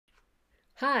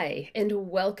Hi, and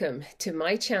welcome to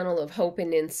my channel of hope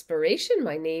and inspiration.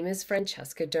 My name is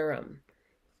Francesca Durham.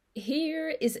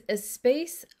 Here is a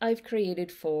space I've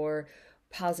created for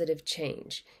positive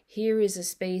change. Here is a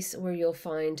space where you'll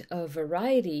find a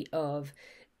variety of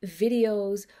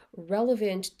videos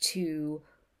relevant to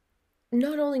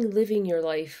not only living your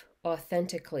life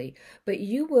authentically, but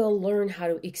you will learn how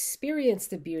to experience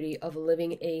the beauty of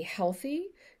living a healthy,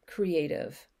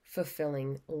 creative,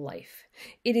 fulfilling life.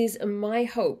 It is my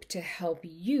hope to help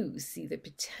you see the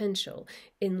potential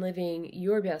in living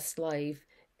your best life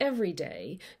every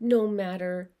day, no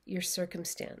matter your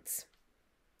circumstance.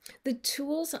 The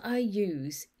tools I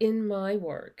use in my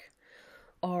work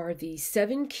are the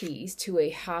 7 keys to a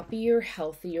happier,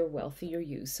 healthier, wealthier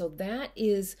you. So that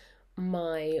is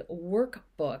my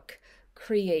workbook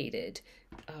created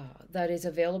that is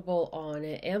available on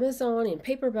Amazon in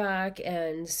paperback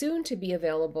and soon to be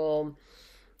available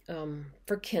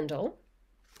for Kindle.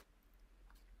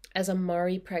 As a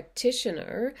Mari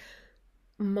practitioner,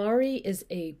 Mari is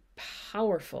a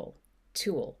powerful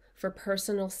tool for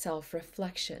personal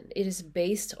self-reflection. It is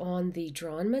based on the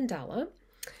drawn mandala,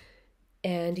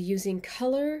 and using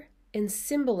color and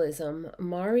symbolism,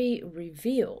 Mari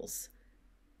reveals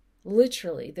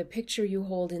literally the picture you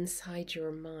hold inside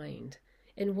your mind.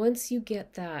 And once you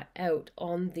get that out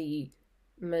on the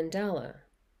mandala,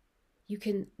 you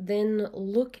can then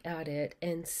look at it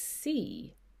and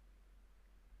see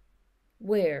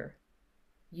where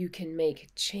you can make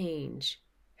change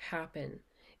happen.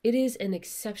 It is an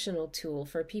exceptional tool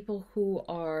for people who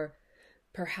are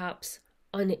perhaps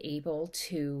unable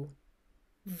to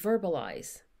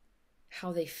verbalize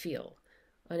how they feel,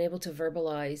 unable to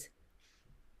verbalize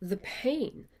the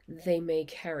pain they may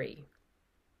carry.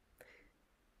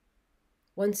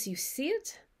 Once you see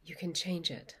it, you can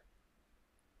change it.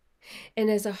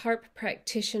 And as a harp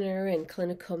practitioner and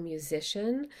clinical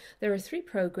musician, there are 3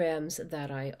 programs that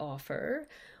I offer.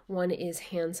 One is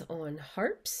hands-on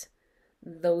harps.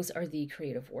 Those are the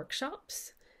creative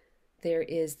workshops. There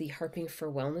is the Harping for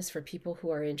Wellness for people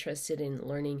who are interested in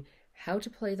learning how to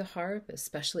play the harp,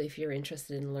 especially if you're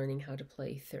interested in learning how to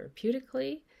play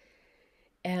therapeutically.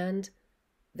 And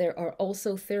there are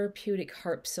also therapeutic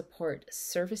harp support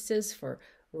services for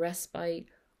respite,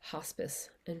 hospice,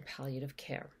 and palliative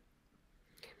care.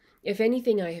 If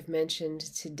anything I have mentioned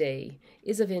today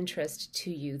is of interest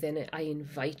to you, then I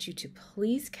invite you to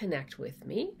please connect with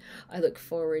me. I look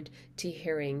forward to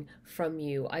hearing from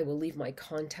you. I will leave my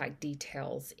contact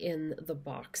details in the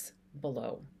box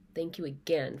below. Thank you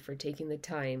again for taking the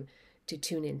time to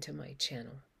tune into my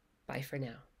channel. Bye for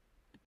now.